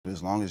But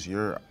as long as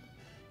you're,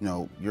 you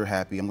know, you're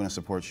happy, I'm gonna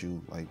support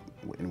you like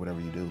in whatever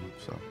you do.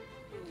 So.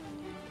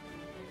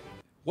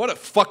 What a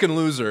fucking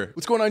loser.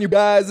 What's going on, you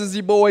guys? This is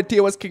your boy,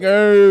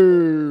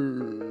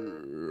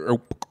 TOSKinger.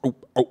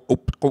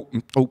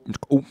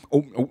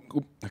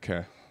 Okay.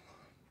 I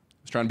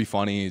was trying to be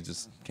funny. It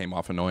just came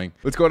off annoying.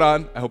 What's going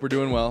on? I hope we're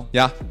doing well.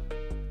 Yeah.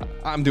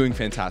 I'm doing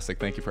fantastic.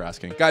 Thank you for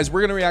asking. Guys,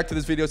 we're going to react to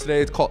this video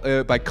today. It's called,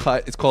 by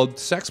Cut. It's called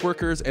Sex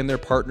Workers and Their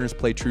Partners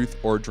Play Truth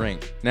or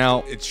Drink.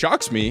 Now, it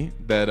shocks me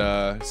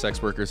that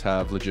sex workers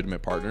have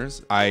legitimate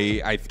partners.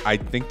 I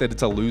think that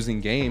it's a losing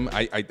game.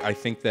 I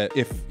think that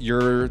if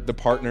you're the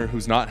partner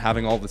who's not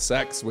having all the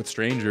sex with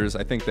strangers,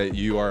 I think that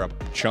you are a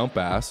chump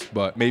ass.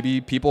 But maybe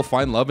people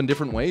find love in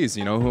different ways.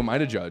 You know, who am I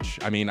to judge?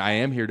 I mean, I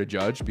am here to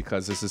judge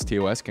because this is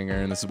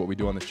TOSKinger and this is what we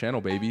do on this channel,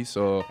 baby.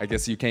 So I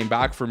guess you came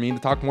back for me to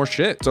talk more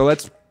shit. So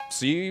let's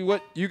see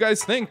what you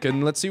guys think,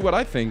 and let's see what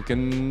I think,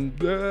 and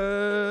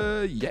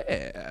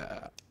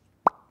yeah.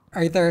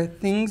 Are there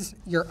things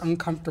you're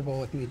uncomfortable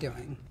with me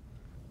doing?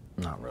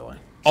 Not really.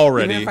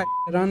 Already. Even if I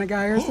hit on a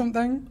guy or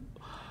something?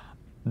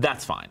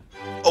 That's fine.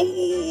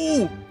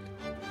 Oh!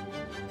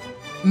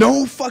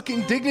 No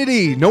fucking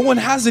dignity. No one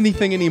has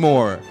anything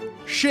anymore.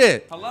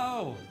 Shit.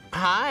 Hello.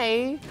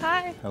 Hi.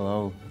 Hi.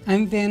 Hello.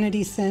 I'm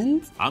Vanity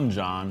Sins. I'm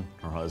John,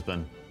 her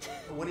husband.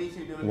 What are you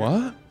two doing?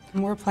 What?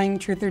 And we're playing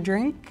Truth or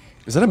Drink.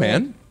 Is that a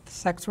man?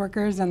 Sex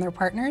workers and their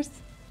partners.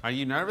 Are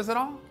you nervous at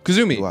all?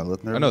 Kazumi. Do I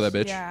look nervous? I know that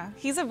bitch. Yeah,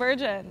 he's a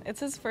virgin. It's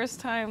his first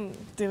time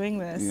doing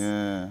this.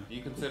 Yeah. Do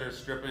you consider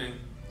stripping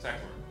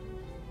sex work?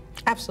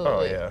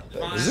 Absolutely. Oh, yeah.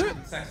 Define Is it?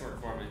 sex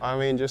work for me. I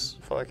mean, just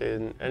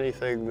fucking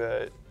anything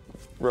that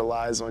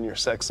relies on your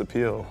sex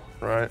appeal,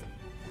 right?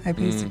 I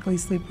basically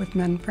sleep with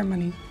men for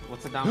money.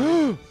 What's the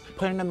dominant?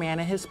 Putting a man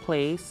in his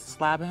place,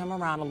 slapping him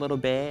around a little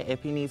bit.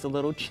 If he needs a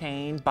little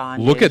chain,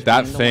 bondage. Look at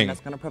that being the thing. one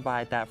that's gonna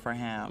provide that for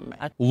him.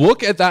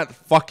 Look at that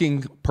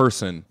fucking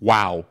person.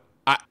 Wow.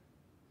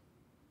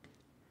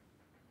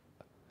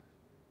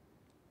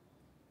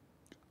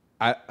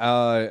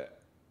 I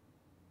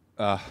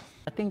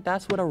think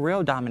that's what a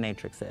real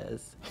dominatrix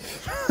is.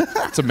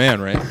 It's a man,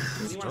 right? You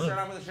want to start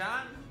off with a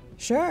shot?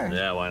 Sure.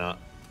 Yeah, why not?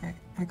 All right,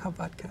 I call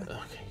vodka. Okay, you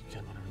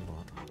can whatever you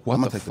want. What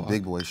I'm the gonna take fuck? the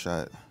big boy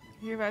shot.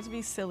 You're about to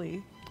be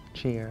silly.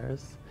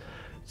 Cheers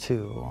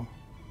to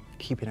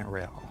keeping it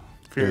real.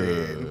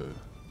 Period.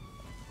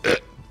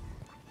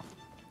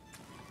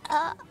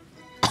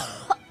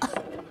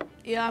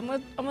 Yeah, I'm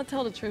gonna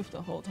tell the truth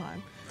the whole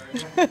time.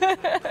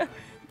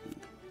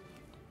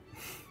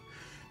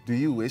 Do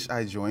you wish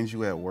I joined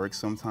you at work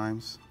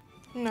sometimes?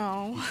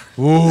 No.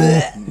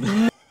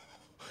 Ooh.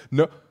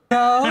 No.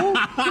 No,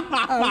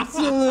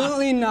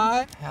 absolutely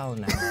not. Hell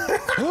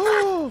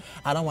no.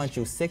 I don't want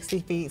you 60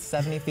 feet,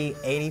 70 feet,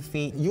 80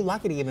 feet. You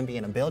lucky to even be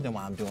in a building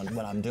while I'm doing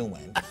what I'm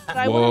doing. But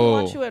I wouldn't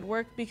want you at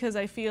work because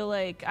I feel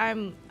like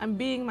I'm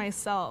being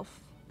myself.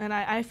 And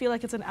I feel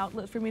like it's an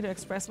outlet for me to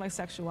express my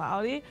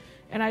sexuality.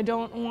 And I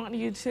don't want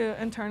you to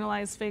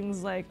internalize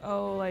things like,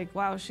 oh, like,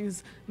 wow,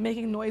 she's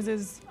making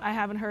noises I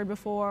haven't heard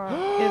before.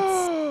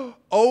 It's...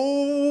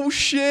 Oh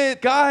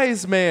shit,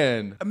 guys,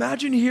 man.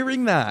 Imagine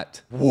hearing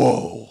that.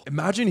 Whoa.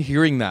 Imagine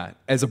hearing that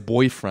as a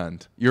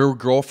boyfriend, your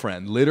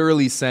girlfriend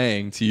literally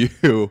saying to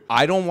you,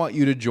 I don't want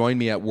you to join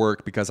me at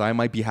work because I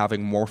might be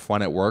having more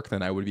fun at work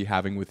than I would be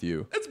having with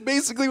you. That's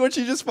basically what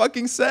she just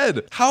fucking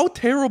said. How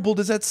terrible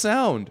does that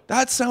sound?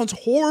 That sounds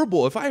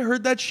horrible. If I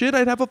heard that shit,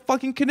 I'd have a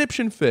fucking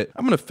conniption fit.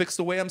 I'm gonna fix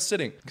the way I'm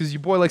sitting because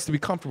your boy likes to be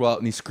comfortable out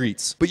in these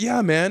streets. But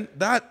yeah, man,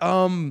 that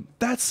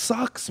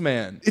sucks,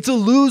 man. It's a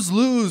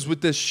lose-lose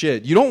with this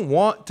shit. You don't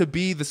want to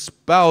be the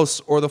spouse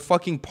or the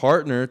fucking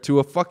partner to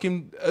a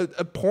fucking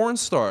a porn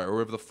star or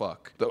whatever the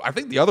fuck. I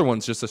think the other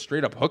one's just a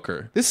straight up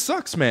hooker. This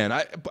sucks, man.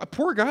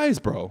 Poor guys,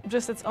 bro.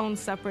 just its own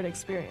separate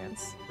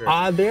experience.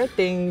 Are there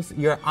things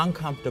you're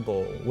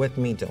uncomfortable with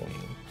me doing?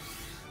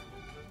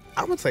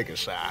 I'm gonna take a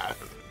shot.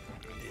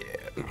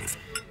 Yeah.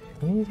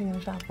 Who are you taking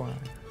a shot for?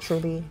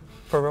 Truly?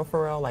 For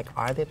real, like,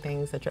 are there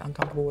things that you're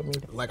uncomfortable with me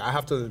doing? Like, I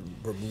have to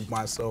remove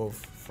myself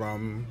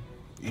from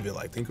even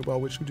like think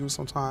about what you do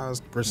sometimes.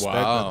 Respect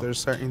that there's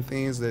certain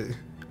things that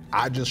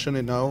I just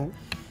shouldn't know.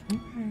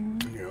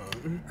 Yeah.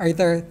 Are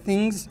there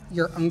things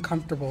you're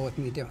uncomfortable with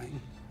me doing?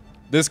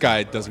 This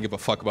guy doesn't give a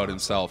fuck about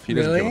himself. He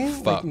doesn't Really? give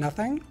a fuck. Like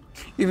nothing?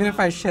 Even if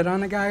I shit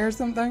on a guy or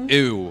something?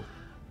 Ew.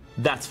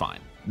 That's fine.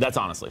 That's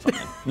honestly fine.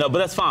 No, but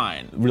that's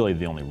fine. Really,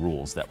 the only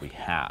rules that we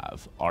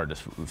have are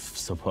just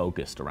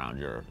focused around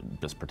your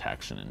just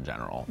protection in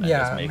general. And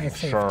Yeah, just my making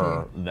safety.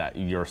 sure that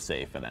you're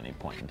safe at any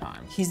point in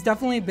time. He's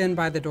definitely been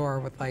by the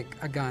door with like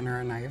a gun or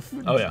a knife.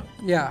 Oh yeah.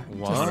 Yeah.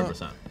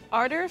 100%.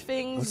 Are there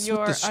things What's with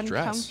you're the stress?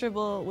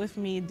 uncomfortable with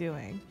me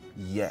doing?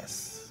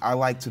 Yes. I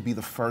like to be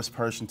the first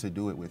person to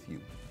do it with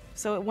you.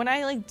 So when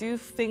I like do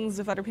things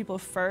with other people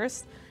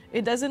first,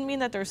 it doesn't mean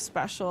that they're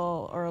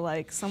special or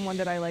like someone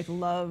that I like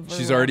love. Or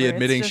She's already whatever. It's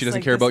admitting just, she doesn't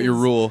like, care about this your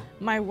is rule.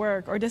 My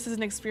work, or this is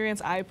an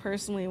experience I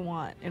personally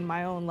want in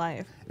my own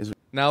life.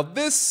 Now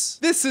this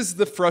is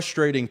the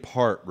frustrating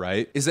part,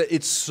 right? Is that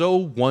it's so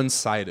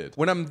one-sided.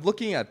 When I'm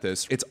looking at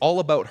this, it's all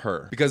about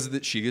her because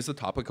she is the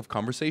topic of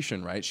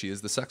conversation, right? She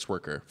is the sex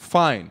worker.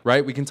 Fine,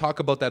 right? We can talk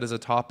about that as a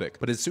topic.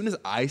 But as soon as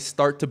I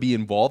start to be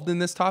involved in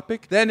this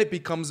topic, then it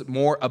becomes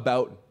more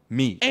about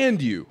me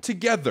and you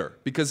together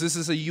because this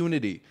is a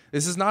unity.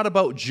 This is not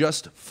about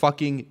just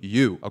fucking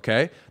you,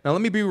 okay? Now let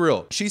me be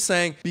real. She's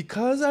saying,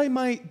 because I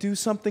might do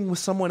something with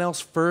someone else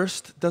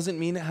first doesn't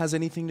mean it has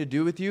anything to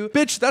do with you.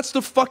 Bitch, that's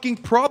the fucking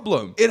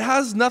problem. It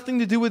has nothing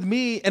to do with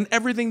me and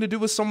everything to do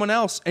with someone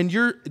else. And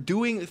you're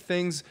doing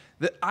things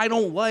that I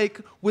don't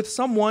like with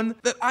someone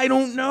that I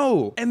don't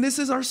know. And this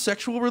is our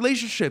sexual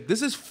relationship.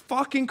 This is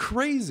fucking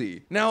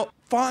crazy. Now,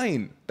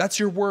 fine, that's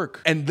your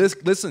work. And this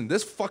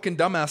fucking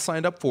dumbass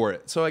signed up for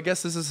it. So I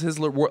guess this is his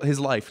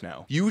life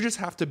now. You just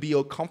have to be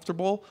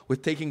comfortable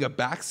with taking a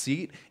back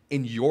seat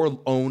in your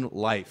own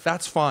life.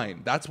 That's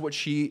fine. That's what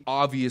she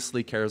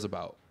obviously cares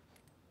about.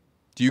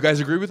 Do you guys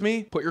agree with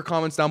me? Put your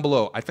comments down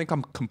below. I think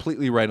I'm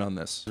completely right on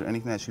this. Is there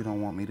anything that you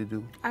don't want me to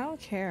do? I don't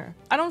care.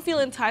 I don't feel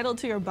entitled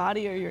to your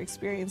body or your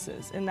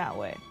experiences in that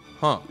way.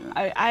 Huh.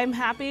 I'm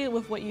happy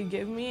with what you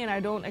give me and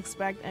I don't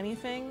expect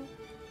anything.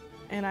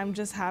 And I'm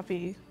just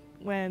happy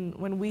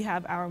when we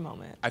have our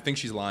moment. I think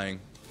she's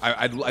lying.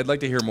 I'd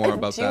like to hear more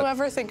about that. Do you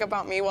ever think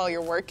about me while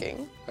you're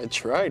working? I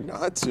tried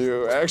not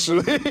to,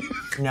 actually.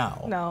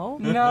 No. No.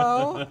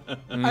 No.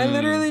 I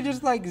literally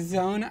just like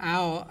zone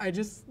out. I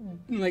just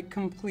like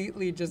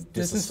completely just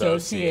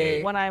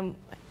disassociate. When I'm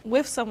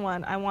with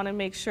someone, I want to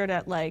make sure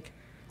that like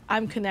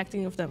I'm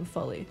connecting with them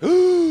fully.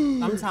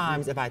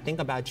 Sometimes if I think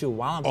about you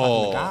while I'm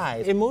talking to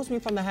guys, it moves me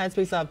from the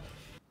headspace of,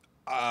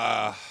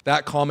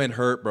 that comment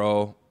hurt,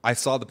 bro. I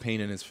saw the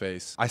pain in his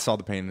face.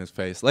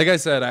 Like I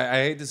said,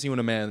 I hate to see when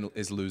a man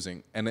is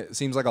losing, and it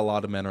seems like a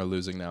lot of men are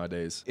losing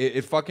nowadays.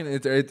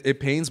 It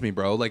pains me,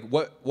 bro. Like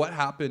what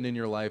happened in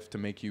your life to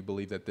make you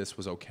believe that this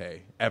was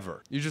okay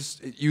ever?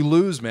 You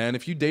lose, man.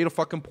 If you date a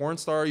fucking porn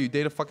star, you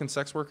date a fucking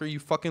sex worker, you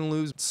fucking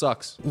lose. It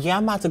sucks. yeah,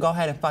 I'm about to go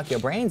ahead and fuck your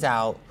brains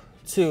out,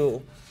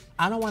 to,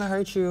 I don't want to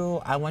hurt you.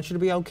 I want you to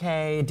be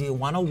okay. Do you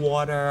want a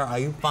water? Are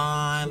you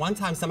fine? One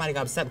time somebody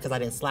got upset because I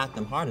didn't slap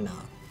them hard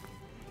enough.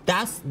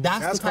 That's the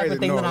type crazy. of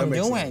thing No, that that I'm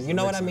makes doing. sense. You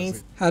know That what I makes mean?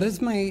 sense. How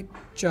does my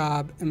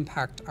job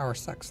impact our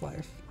sex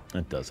life?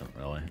 It doesn't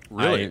really.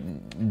 Really?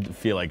 I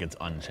feel like it's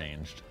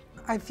unchanged.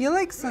 I feel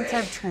like since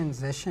I've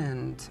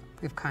transitioned,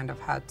 we've kind of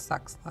had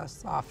sex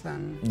less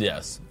often.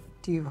 Yes.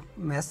 Do you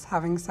miss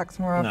having sex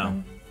more No.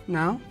 often?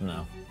 No?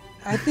 No.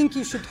 I think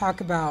you should talk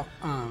about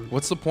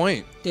What's the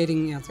point?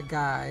 dating me as a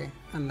guy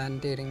and then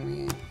dating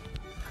me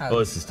as Well,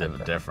 this is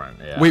different.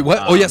 Yeah. Wait,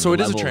 what? Oh, yeah, so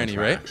it is a level of tranny,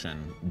 right?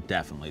 attraction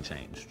definitely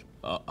changed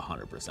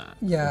 100%.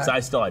 Yeah. Because I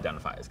still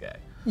identify as gay.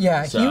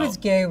 Yeah, he So, was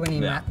gay when he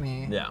yeah, met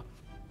me. Yeah.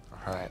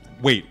 All right.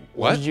 Wait,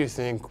 What what? did you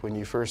think when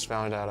you first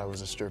found out I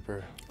was a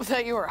stripper?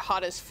 That you were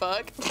hot as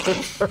fuck.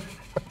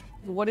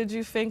 What did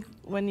you think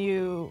when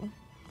you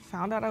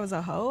found out I was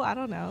a hoe? I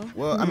don't know.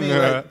 Well, I mean,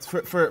 like,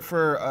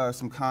 for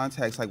some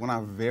context, like when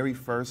I very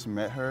first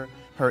met her,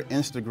 her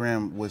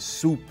Instagram was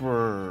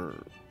super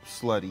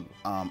slutty.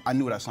 I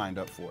knew what I signed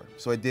up for,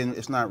 so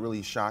it's not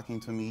really shocking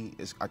to me.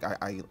 It's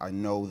I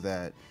know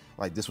that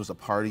like this was a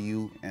part of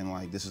you, and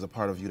like this is a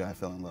part of you that I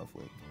fell in love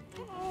with.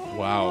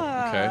 Wow.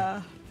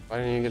 Okay. Why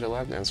didn't you get a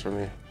lap dance from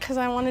me? Because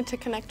I wanted to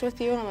connect with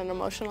you on an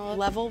emotional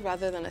level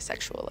rather than a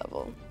sexual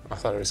level. I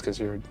thought it was because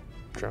you were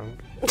drunk.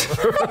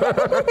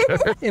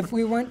 If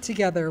we weren't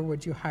together,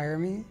 would you hire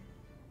me?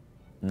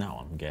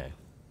 No, I'm gay.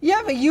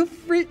 Yeah, but you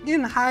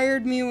freaking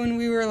hired me when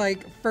we were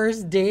like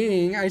first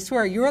dating. I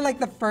swear, you were like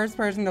the first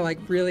person to like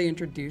really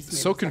introduce me.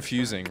 So to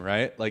confusing,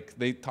 right? Like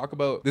they talk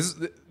about this.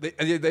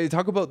 They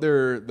talk about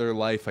their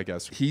life. I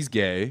guess he's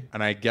gay,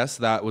 and I guess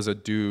that was a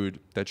dude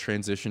that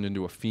transitioned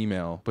into a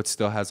female, but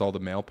still has all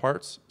the male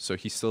parts. So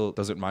he still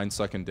doesn't mind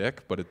sucking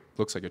dick, but it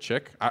looks like a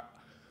chick.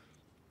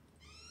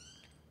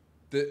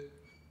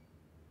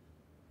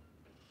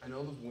 I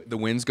know the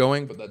wind's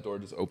going, but that door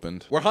just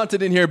opened. We're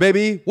haunted in here,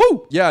 baby.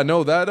 Woo! Yeah,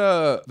 no,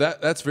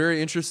 that's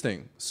very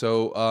interesting.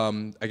 So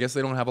I guess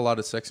they don't have a lot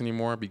of sex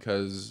anymore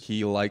because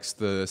he likes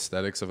the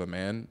aesthetics of a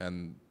man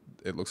and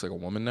it looks like a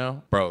woman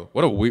now. Bro,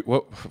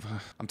 what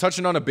I'm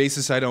touching on a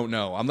basis I don't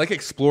know. I'm like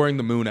exploring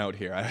the moon out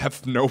here. I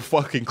have no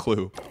fucking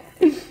clue.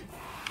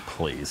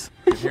 Please.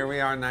 Here we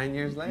are 9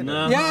 years later.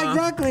 Yeah,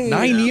 exactly.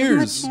 9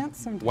 years. Give him a chance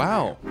sometime.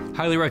 Wow.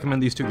 Highly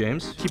recommend these two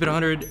games. Keep it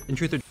 100 and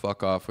truth or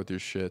Fuck off with your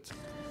shit.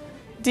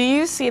 Do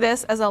you see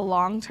this as a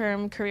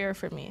long-term career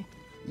for me?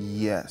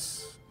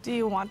 Yes. Do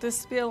you want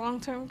this to be a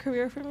long-term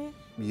career for me?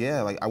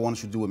 Yeah, like I want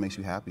you to do what makes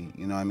you happy.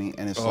 You know what I mean?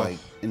 And it's like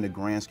in the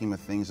grand scheme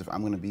of things, if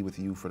I'm gonna be with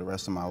you for the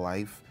rest of my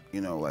life,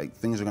 you know, like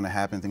things are gonna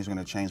happen, things are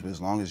gonna change. But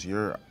as long as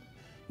you're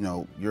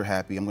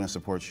happy, I'm gonna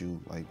support you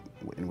like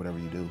in whatever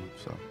you do.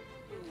 So.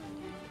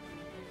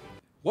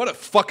 What a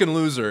fucking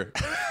loser.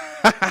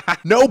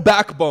 No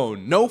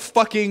backbone, no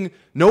fucking,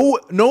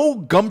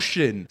 no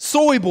gumption.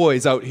 Soy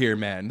boys out here,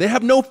 man. They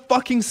have no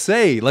fucking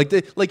say. Like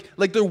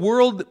their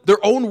world,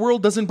 their own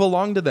world doesn't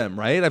belong to them,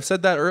 right? I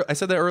said that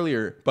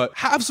earlier. But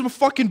have some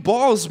fucking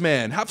balls,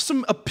 man. Have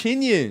some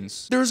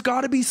opinions. There's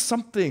got to be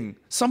something,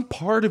 some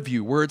part of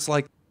you where it's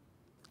like,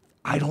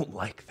 I don't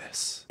like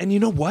this. And you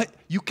know what?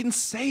 You can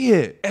say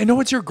it. I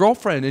know it's your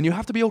girlfriend and you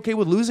have to be okay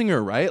with losing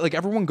her, right? Like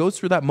everyone goes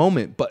through that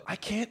moment, but I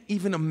can't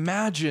even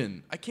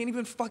imagine. I can't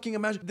even fucking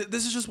imagine.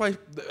 This is just why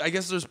I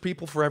guess there's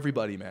people for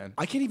everybody, man.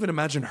 I can't even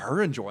imagine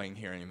her enjoying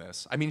hearing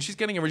this. I mean, she's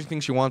getting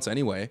everything she wants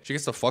anyway. She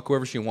gets to fuck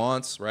whoever she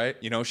wants, right?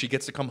 You know, she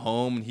gets to come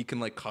home and he can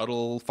like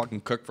cuddle,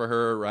 fucking cook for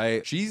her,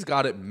 right? She's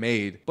got it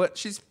made, but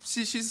she's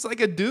like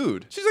a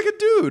dude. She's like a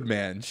dude,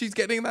 man. She's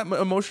getting that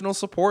emotional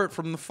support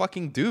from the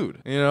fucking dude,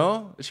 you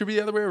know? It should be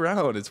the other way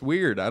around. It's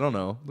weird. I don't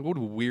know. What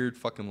a weird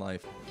fucking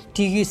life.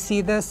 Do you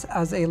see this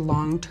as a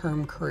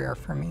long-term career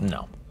for me?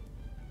 No.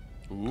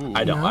 Ooh.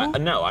 I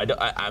don't. No? I don't.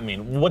 I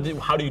mean,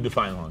 how do you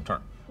define long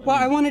term? Well,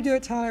 I want to do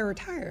it till I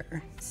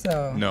retire.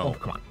 So. No. Oh,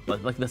 come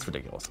on. Like that's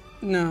ridiculous.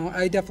 No,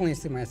 I definitely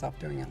see myself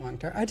doing it long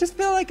term. I just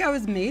feel like I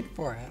was made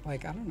for it.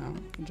 Like, I don't know.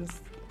 I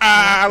just.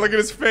 Look at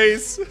his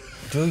face.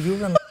 Do you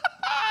remember?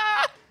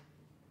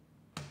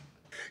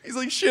 He's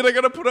like, shit, I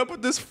gotta put up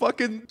with this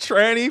fucking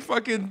tranny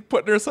fucking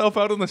putting herself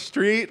out on the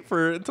street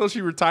until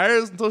she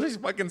retires, until she's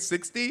fucking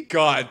 60.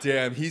 God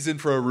damn, he's in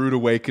for a rude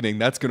awakening.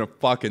 That's gonna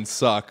fucking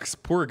suck.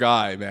 Poor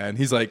guy, man.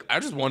 He's like, I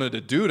just wanted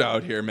a dude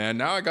out here, man.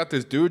 Now I got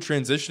this dude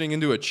transitioning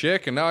into a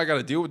chick, and now I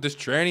gotta deal with this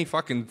tranny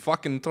fucking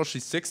until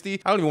she's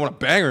 60. I don't even want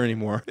to bang her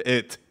anymore.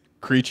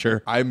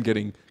 Creature. I'm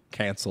getting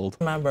canceled.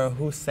 Remember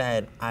who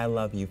said I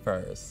love you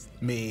first?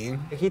 Me.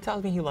 He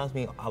tells me he loves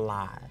me a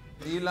lot.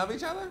 Do you love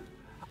each other?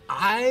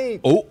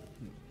 Oh.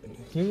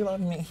 You love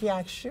me. He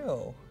asked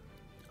you.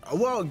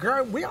 Well,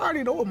 girl, we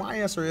already know what my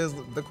answer is.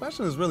 The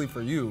question is really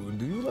for you.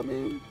 Do you love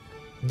me?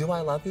 Do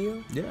I love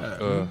you?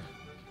 Yeah.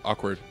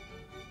 Awkward.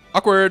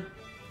 Awkward.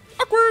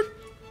 Awkward.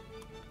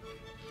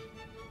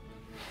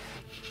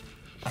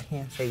 I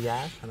can't say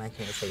yes and I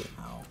can't say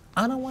no.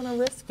 I don't want to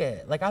risk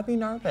it. Like, I'd be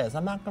nervous.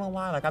 I'm not going to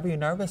lie. Like, I'd be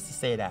nervous to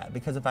say that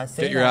because if I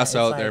say Get your ass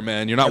out there,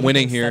 man. You're not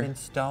winning here. Set in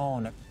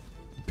stone.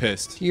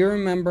 Pissed. Do you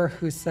remember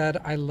who said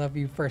I love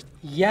you first?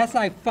 Yes,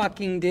 I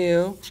fucking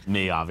do.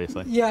 Me,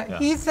 obviously. Yeah,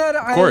 he said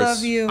I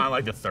love you. On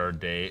like the third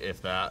date, if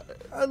that.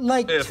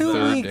 Like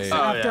 2 weeks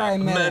after I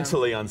met him.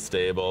 Mentally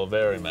unstable,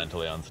 very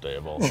mentally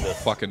unstable.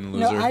 Fucking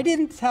loser. No, I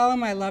didn't tell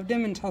him I loved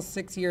him until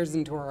 6 years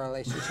into our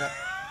relationship.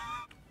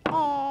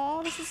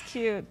 Oh, this is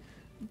cute.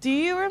 Do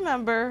you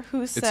remember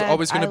who said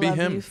always gonna I be love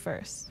him. you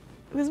first?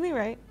 It was me,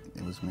 right?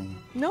 It was me.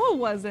 No, it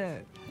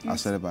wasn't. I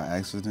said it by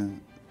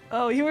accident.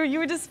 Oh, you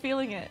were just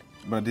feeling it.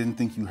 But I didn't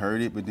think you heard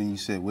it, but then you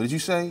said, what did you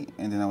say?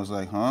 And then I was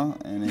like, huh?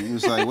 And then he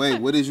was like, wait,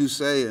 what did you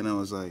say? And I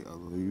was like, I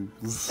love you.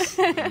 I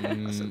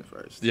said it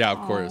first. Yeah, of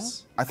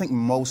course. I think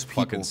most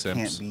people Fucking simps.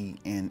 can't be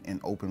in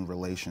an open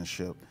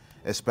relationship,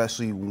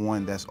 especially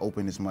one that's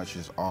open as much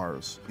as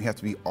ours. You have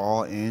to be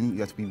all in. You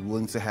have to be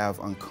willing to have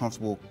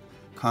uncomfortable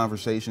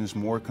conversations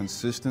more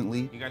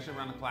consistently. You guys should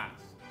run a class.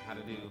 How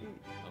to do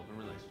open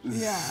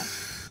relationships. Yeah.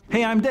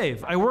 Hey, I'm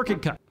Dave. I work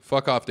at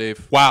Fuck off,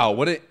 Dave. Wow,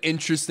 what an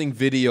interesting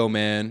video,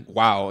 man.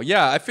 Wow.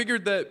 Yeah, I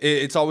figured that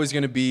it's always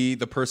going to be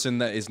the person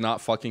that is not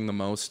fucking the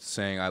most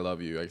saying I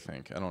love you, I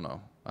think. I don't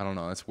know.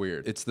 That's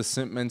weird. It's the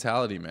simp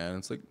mentality, man.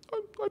 It's like,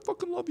 I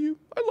fucking love you.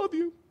 I love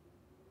you.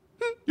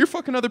 You're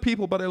fucking other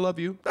people, but I love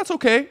you. That's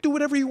okay. Do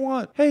whatever you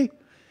want. Hey,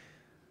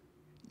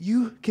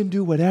 you can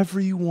do whatever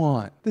you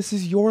want. This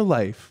is your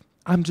life.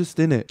 I'm just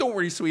in it. Don't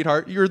worry,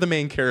 sweetheart. You're the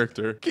main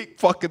character. Keep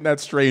fucking that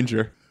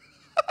stranger.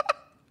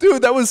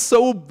 Dude,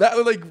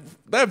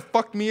 that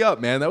fucked me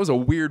up, man. That was a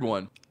weird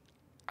one.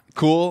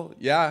 Cool.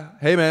 Yeah.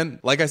 Hey, man.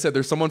 Like I said,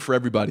 there's someone for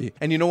everybody.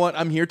 And you know what?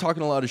 I'm here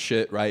talking a lot of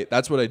shit, right?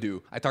 That's what I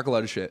do. I talk a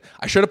lot of shit.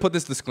 I should have put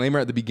this disclaimer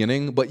at the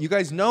beginning, but you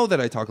guys know that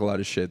I talk a lot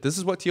of shit. This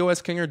is what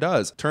TOSKinger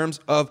does. Terms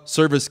of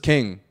service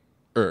king.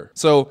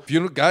 So if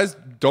you guys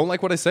don't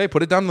like what I say,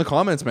 put it down in the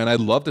comments, man. I'd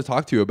love to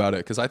talk to you about it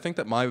because I think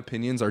that my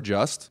opinions are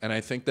just, and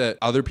I think that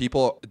other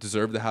people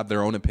deserve to have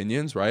their own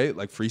opinions, right?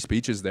 Like free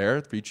speech is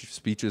there. Free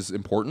speech is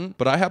important,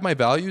 but I have my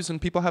values and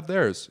people have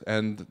theirs,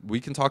 and we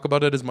can talk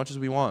about it as much as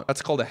we want.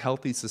 That's called a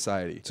healthy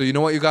society. So you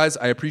know what, you guys?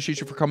 I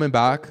appreciate you for coming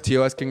back.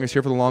 TOSKinger's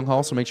here for the long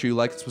haul, so make sure you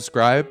like and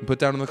subscribe and put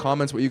down in the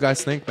comments what you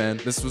guys think, man.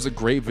 This was a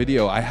great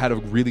video. I had a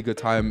really good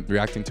time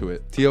reacting to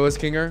it.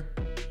 TOSKinger,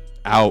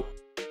 out.